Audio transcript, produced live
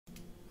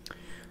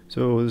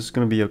So this is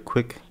going to be a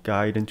quick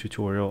guide and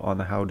tutorial on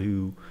how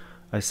to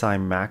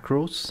assign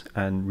macros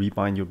and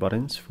rebind your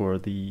buttons for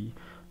the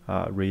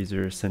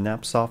Razer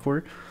Synapse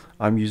software.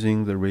 I'm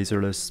using the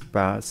Razerless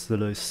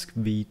Basilisk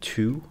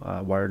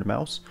V2 wired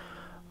mouse.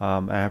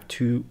 I have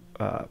two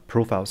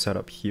profiles set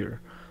up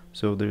here.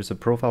 So there's a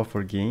profile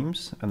for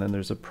games, and then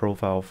there's a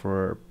profile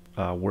for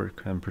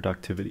work and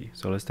productivity.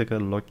 So let's take a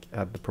look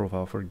at the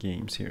profile for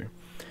games here.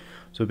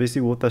 So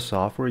basically with the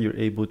software, you're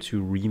able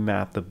to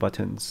remap the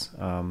buttons.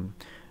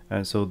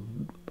 And so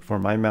for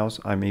my mouse,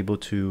 I'm able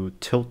to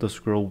tilt the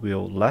scroll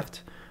wheel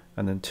left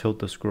and then tilt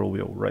the scroll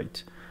wheel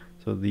right.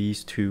 So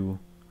these two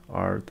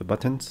are the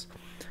buttons.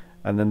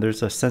 And then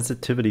there's a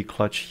sensitivity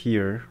clutch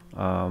here,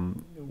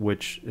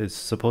 which is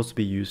supposed to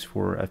be used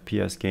for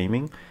FPS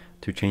gaming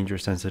to change your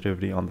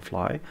sensitivity on the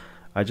fly.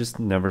 I just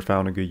never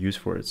found a good use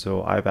for it,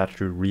 so I've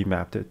actually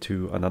remapped it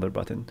to another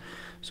button.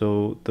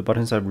 So the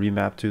buttons I've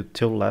remapped to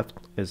tilt left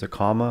is a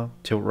comma,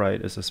 tilt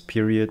right is a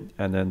period,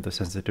 and then the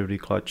sensitivity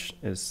clutch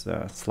is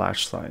a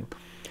slash sign.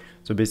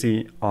 So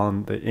basically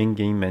on the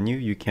in-game menu,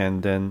 you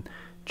can then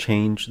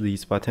change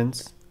these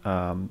buttons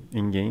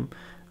in-game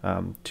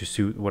to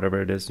suit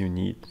whatever it is you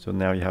need. So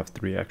now you have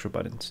 3 extra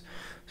buttons.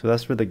 So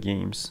that's for the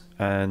games.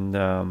 And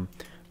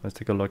let's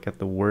take a look at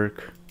the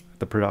work,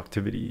 the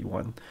productivity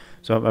one.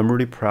 So I'm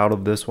really proud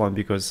of this one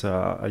because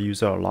I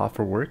use it a lot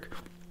for work.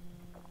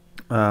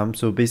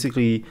 So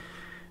basically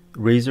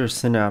Razer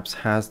Synapse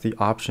has the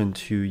option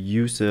to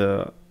use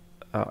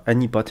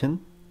any button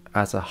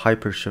as a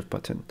hypershift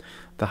button.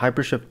 The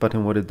hypershift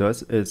button, what it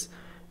does is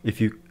if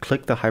you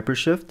click the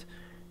hypershift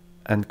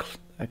and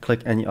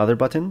click any other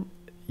button,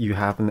 you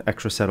have an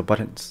extra set of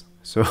buttons.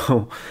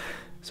 So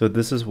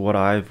this is what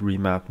I've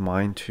remapped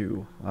mine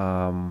to.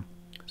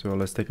 So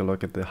let's take a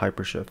look at the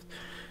hypershift.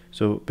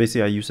 So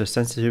basically I use a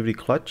sensitivity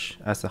clutch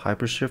as the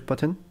hypershift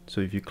button.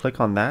 So if you click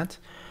on that,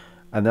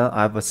 and then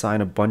I've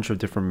assigned a bunch of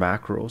different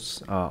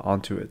macros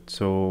onto it.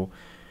 So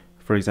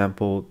for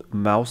example,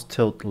 mouse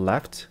tilt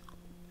left,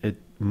 it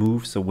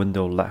moves the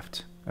window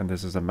left, and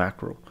this is a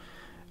macro.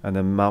 And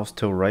then mouse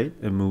tilt right,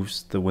 it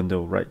moves the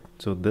window right.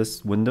 So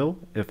this window,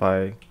 if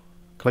I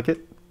click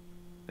it,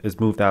 is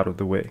moved out of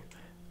the way.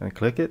 And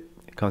click it,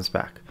 it comes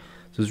back.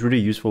 So it's really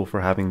useful for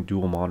having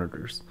dual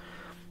monitors.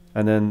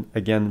 And then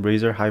again,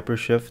 Razer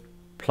Hypershift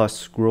plus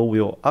scroll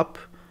wheel up,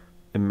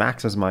 it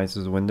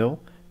maximizes the window,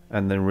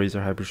 and then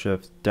Razer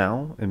Hypershift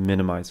down, it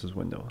minimizes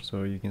window.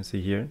 So you can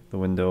see here, the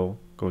window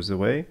goes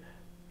away.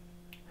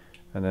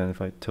 And then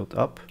if I tilt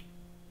up,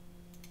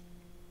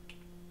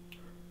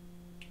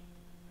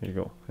 there you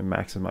go, it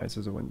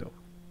maximizes the window.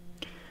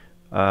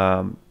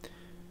 Razer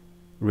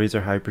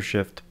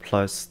Hypershift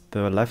plus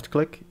the left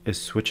click is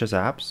switches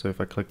apps. So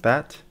if I click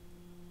that,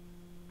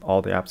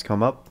 all the apps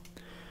come up.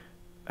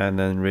 And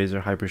then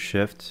Razer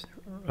Hypershift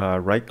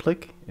right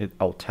click, it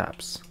alt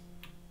taps.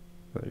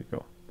 There you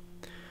go.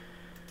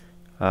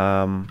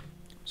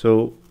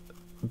 So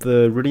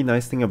the really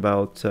nice thing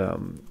about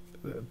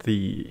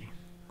the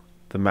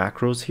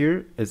macros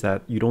here is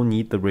that you don't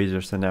need the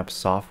Razer Synapse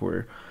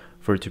software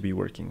for it to be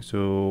working.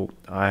 So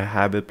I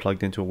have it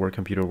plugged into a work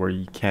computer where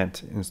you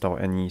can't install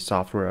any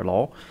software at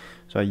all.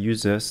 So I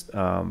use this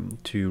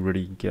to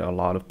really get a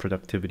lot of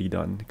productivity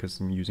done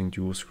because I'm using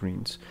dual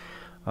screens.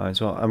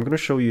 So I'm going to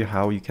show you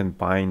how you can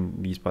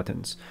bind these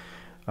buttons.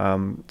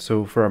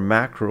 So for a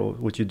macro,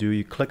 what you do,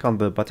 you click on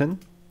the button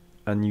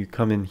and you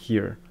come in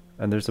here,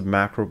 and there's a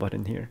macro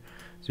button here.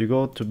 So you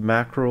go to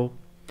macro,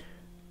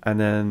 and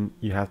then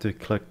you have to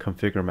click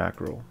configure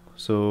macro.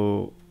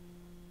 So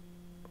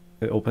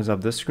it opens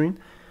up this screen,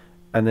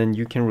 and then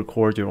you can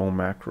record your own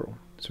macro.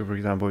 So for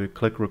example, you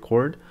click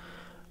record.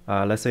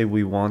 Let's say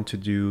we want to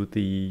do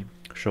the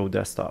show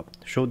desktop.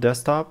 Show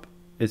desktop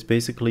is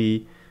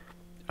basically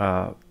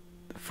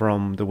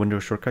from the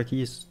Windows shortcut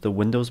keys, the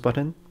Windows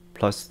button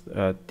plus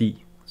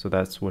D. So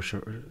that's what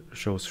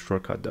show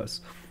shortcut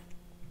does.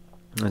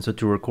 And so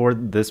to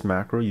record this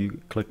macro,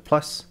 you click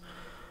plus,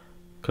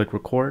 click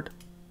record,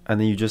 and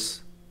then you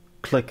just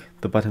click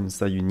the buttons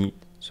that you need.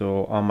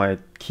 So on my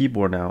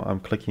keyboard now, I'm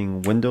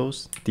clicking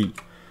Windows D.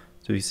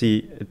 So you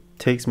see it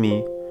takes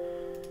me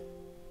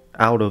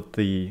out of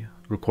the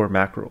record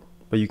macro,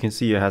 but you can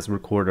see it has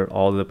recorded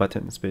all the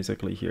buttons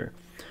basically here.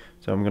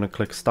 So I'm going to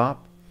click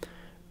stop,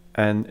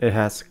 and it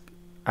has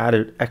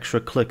added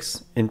extra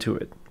clicks into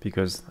it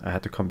because I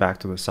had to come back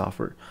to the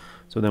software.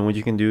 So then what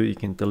you can do, you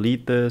can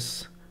delete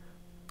this,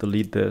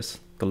 delete this.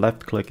 The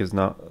left click is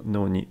not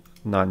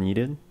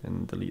needed,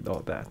 and delete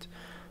all that.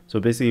 So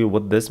basically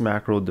what this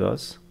macro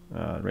does,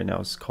 right now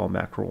it's called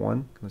macro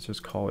 1. Let's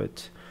just call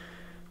it,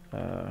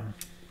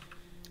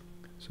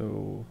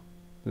 so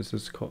this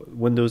is called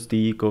Windows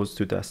D goes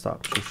to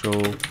desktop. So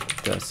show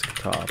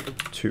desktop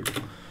 2.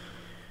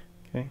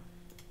 Okay.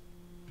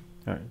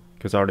 All right,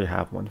 because I already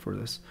have one for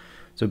this.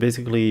 So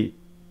basically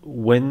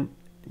when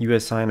you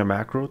assign a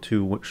macro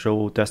to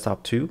show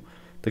desktop 2,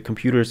 the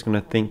computer is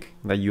going to think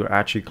that you're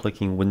actually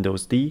clicking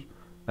Windows D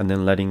and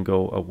then letting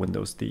go of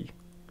Windows D.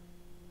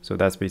 So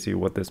that's basically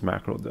what this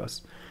macro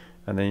does.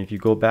 And then if you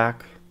go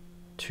back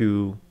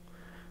to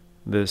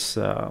this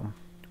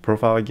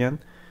profile again,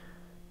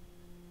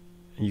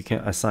 you can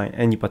assign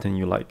any button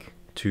you like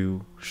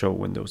to show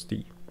Windows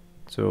D.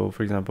 So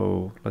for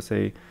example, let's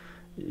say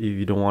if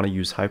you don't want to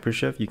use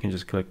hypershift, you can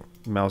just click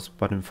mouse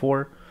button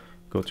 4,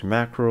 go to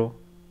macro,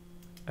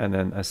 and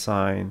then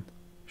assign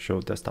show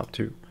desktop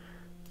 2,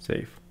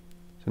 save.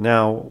 So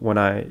now when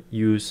I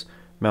use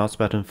mouse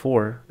button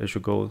 4, it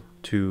should go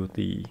to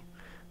the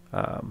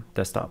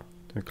desktop.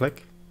 So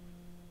click,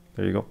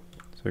 there you go.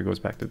 So it goes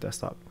back to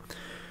desktop.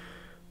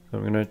 So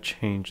I'm gonna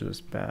change this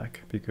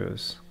back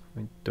because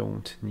I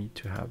don't need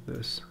to have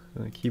this.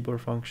 The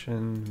keyboard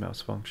function,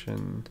 mouse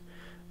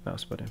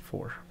button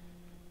 4,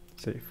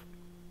 save.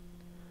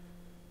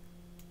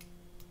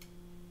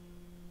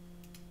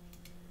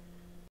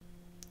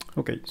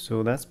 Okay,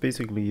 so that's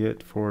basically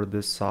it for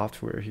this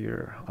software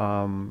here.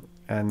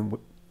 And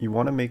you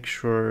want to make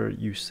sure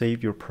you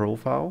save your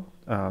profile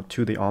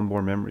to the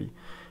onboard memory.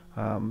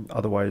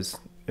 Otherwise,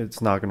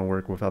 it's not going to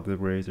work without the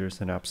Razer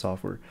Synapse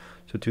software.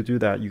 So to do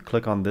that, you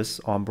click on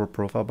this onboard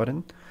profile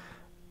button,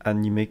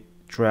 and you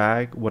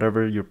drag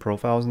whatever your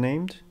profile is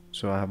named.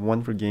 So I have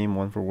one for game,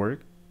 one for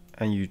work,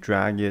 and you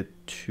drag it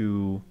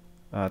to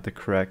the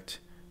correct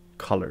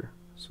color.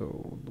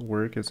 So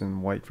work is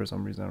in white for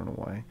some reason, I don't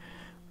know why.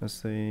 Let's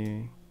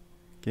say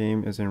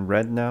game is in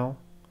red now,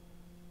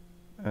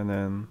 and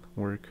then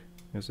work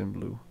is in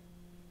blue.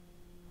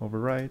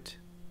 Overwrite,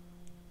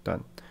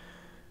 done.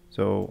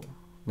 So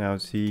now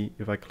see,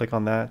 if I click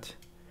on that,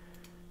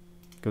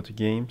 go to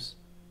games,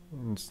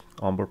 and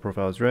onboard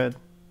profile is red,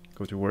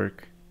 go to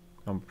work,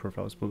 onboard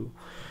profile is blue.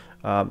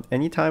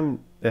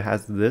 Anytime it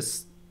has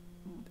this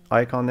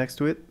icon next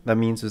to it, that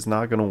means it's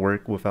not going to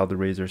work without the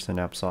Razer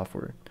Synapse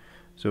software.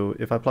 So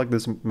if I plug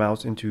this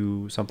mouse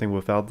into something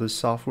without this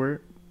software,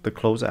 the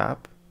close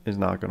app is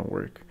not going to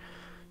work.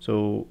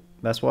 So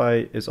that's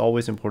why it's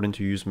always important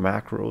to use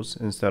macros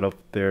instead of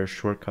their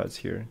shortcuts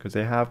here, because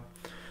they have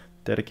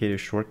dedicated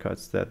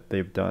shortcuts that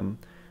they've done.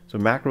 So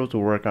macros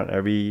will work on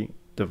every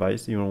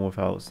device even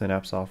without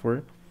Synapse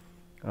software.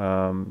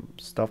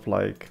 Stuff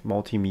like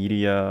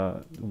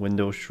multimedia,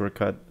 Windows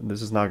shortcut,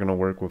 this is not going to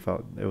work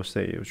without, it will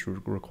say it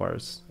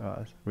requires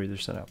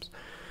Razer Synapse.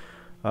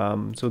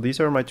 So these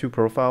are my two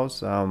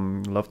profiles.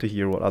 Love to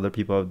hear what other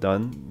people have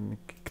done.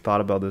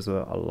 Thought about this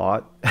a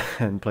lot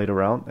and played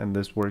around, and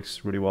this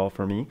works really well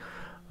for me.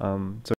 So